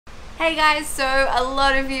Hey guys, so a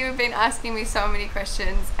lot of you have been asking me so many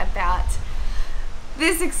questions about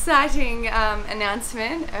this exciting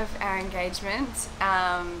announcement of our engagement,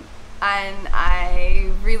 and I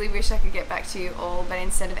really wish I could get back to you all, but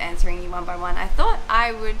instead of answering you one by one, I thought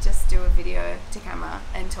I would just do a video to camera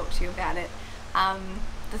and talk to you about it.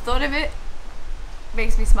 The thought of it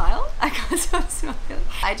makes me smile. I can't stop smiling.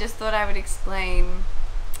 I just thought I would explain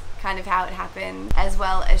kind of how it happened, as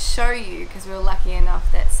well as show you, because we were lucky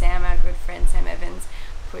enough that Sam, our good friend Sam Evans,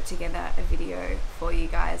 put together a video for you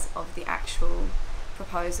guys of the actual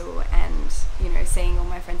proposal and, you know, seeing all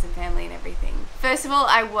my friends and family and everything. First of all,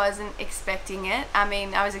 I wasn't expecting it. I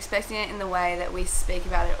mean, I was expecting it in the way that we speak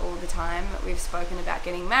about it all the time. We've spoken about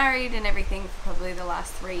getting married and everything for probably the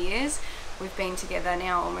last 3 years. We've been together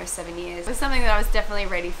now almost 7 years. It was something that I was definitely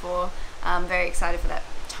ready for, very excited for that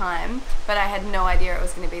time, but I had no idea it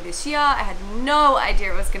was going to be this year. I had no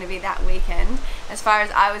idea it was going to be that weekend. As far as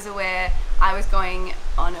I was aware, I was going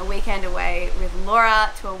on a weekend away with Laura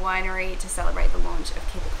to a winery to celebrate the launch of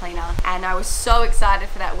Keep It Cleaner, and I was so excited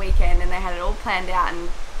for that weekend, and they had it all planned out and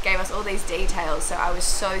gave us all these details, so I was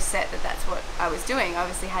so set that that's what I was doing. I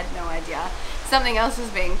obviously had no idea something else was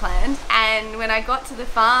being planned. And when I got to the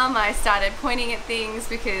farm, I started pointing at things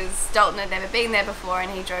because Dalton had never been there before, and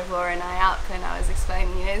he drove Laura and I up, and I was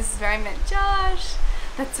explaining, you know, this is where I met Josh,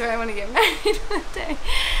 that's where I want to get married one day.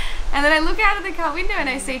 And then I look out of the car window and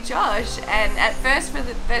I see Josh, and at first, for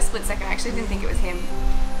the first split second, I actually didn't think it was him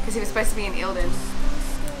because he was supposed to be in Eildon.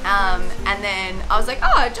 And then I was like,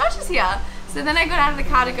 oh, Josh is here. So then I got out of the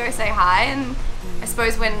car to go say hi, and I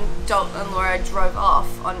suppose when Dalton and Laura drove off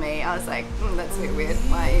on me, I was like, that's a bit weird,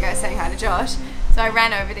 why are you guys saying hi to Josh? So I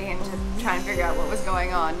ran over to him to try and figure out what was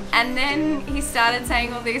going on. And then he started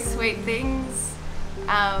saying all these sweet things.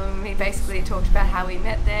 He basically talked about how we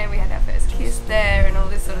met there, we had our first kiss there, and all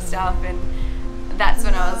this sort of stuff, and that's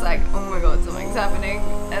when I was like, oh my god, something's happening.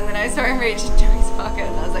 And then I saw him reach into his pocket,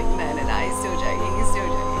 and I was like, no, he's still joking, he's still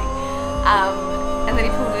joking. And then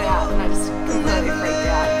he pulled it out, and I just completely freaked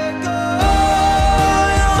out.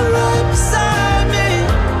 You're right beside me,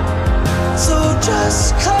 so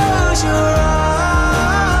just close your eyes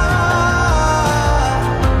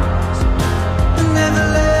and never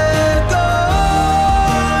let go.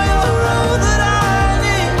 You're all that I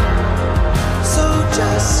need, so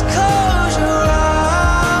just close your eyes.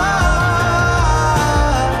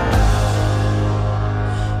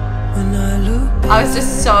 When I look, I was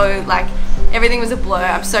just so like, everything was a blur.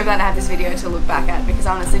 I'm so glad I have this video to look back at, because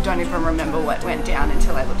I honestly don't even remember what went down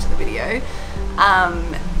until I looked at the video.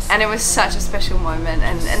 And it was such a special moment.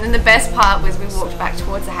 And then the best part was we walked back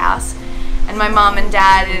towards the house, and my mum and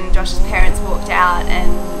dad and Josh's parents walked out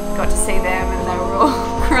and got to see them, and they were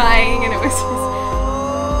all crying, and it was just...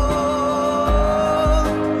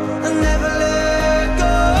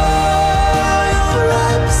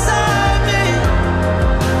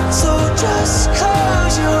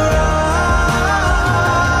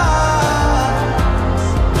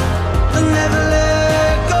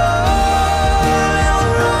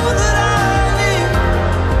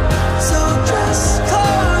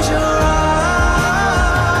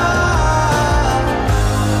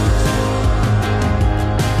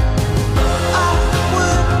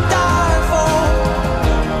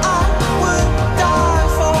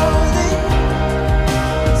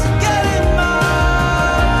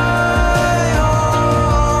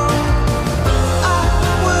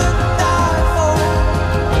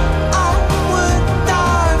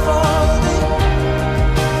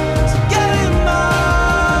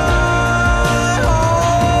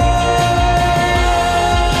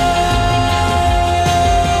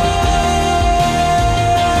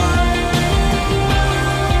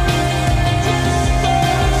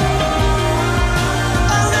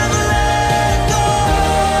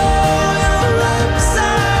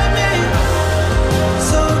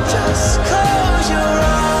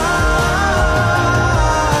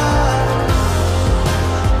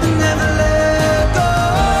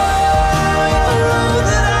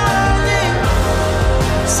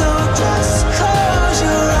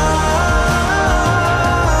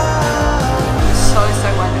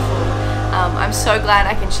 I'm so glad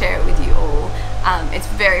I can share it with you all. It's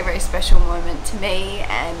a very, very special moment to me,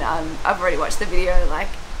 and I've already watched the video like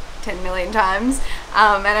 10 million times,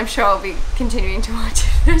 and I'm sure I'll be continuing to watch it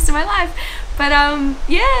for the rest of my life. But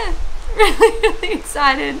yeah, really, really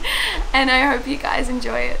excited, and I hope you guys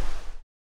enjoy it.